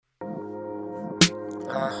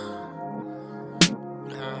Activists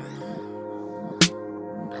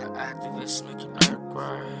make you act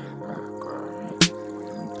right.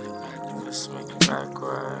 Activists make you act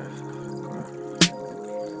right.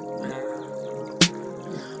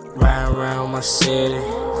 Ride around my city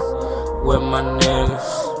with my niggas.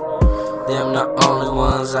 Them the only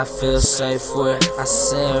ones I feel safe with. I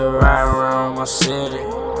said ride around my city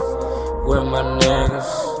with my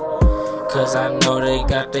niggas. Cause I know they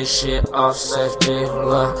got their shit off safety.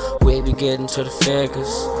 Look, we be getting to the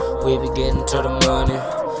figures, we be getting to the money.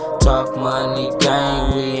 Talk money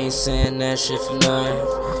gang, we ain't saying that shit for nothing.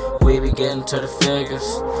 We be getting to the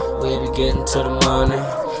figures, we be getting to the money.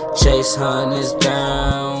 Chase hunters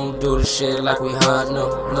down, do the shit like we huntin' them.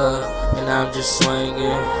 Look, and I'm just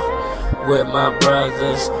swinging with my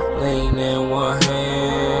brothers, lean in one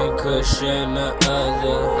hand, Kush in the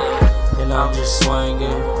other. And I'm just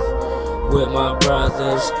swinging with my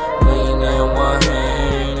brothers, lean in one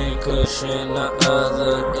hand and Kush in the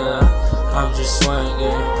other. Yeah, I'm just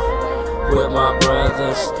swinging with my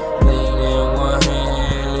brothers, lean in one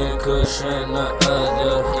hand and Kush in the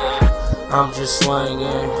other. Yeah, I'm just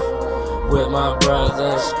swinging with my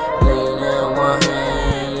brothers, lean in one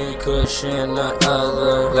hand and Kush in the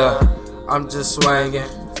other. Yeah, I'm just swinging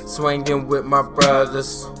with my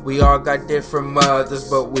brothers. We all got different mothers,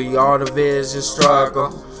 but we all the vision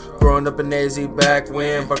struggle. Growing up in AZ back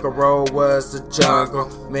when Bucka Road was the jungle.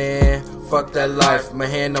 Man, fuck that life. My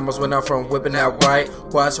hand almost went out from whipping that white.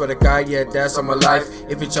 Boy, I swear to God, yeah, that's on my life.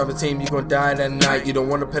 If you chop the team, you gon' die that night. You don't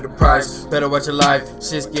wanna pay the price, better watch your life.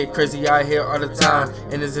 Shits get crazy out here all the time.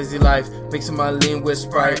 In this easy life, mixing my lean with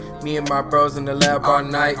Sprite. Me and my bros in the lab all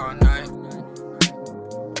night.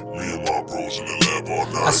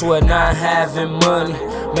 I swear not having money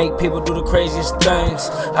make people do the craziest things.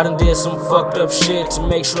 I done did some fucked up shit to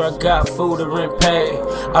make sure I got food and rent paid.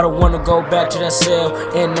 I don't wanna go back to that cell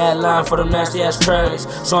in that line for them nasty ass trays.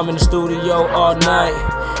 So I'm in the studio all night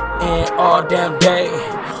and all damn day,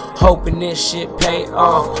 hoping this shit pay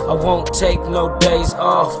off. I won't take no days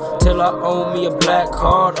off till I own me a black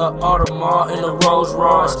card, a Audemars, and a Rolls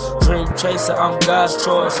Royce. Dream chaser, I'm God's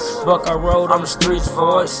choice. Bucka Road, I'm the streets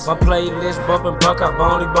voice. My playlist bumpin' Bucka,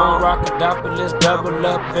 Boney Bone, Rockadopolis, double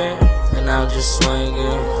up in. And I'm just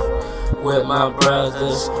swinging with my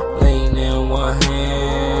brothers, lean in one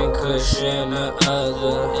hand, Kush in the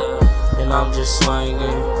other. And I'm just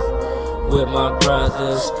swinging with my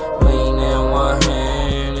brothers, lean in one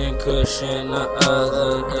hand, Kush in the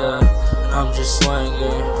other. Yeah, I'm just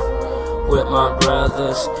swinging with my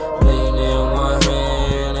brothers, lean in one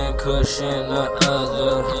hand and Kush in the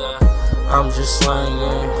other. Yeah, I'm just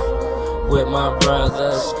swinging with my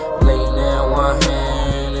brothers, lean in one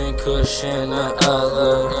hand and Kush in the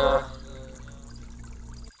other. Yeah.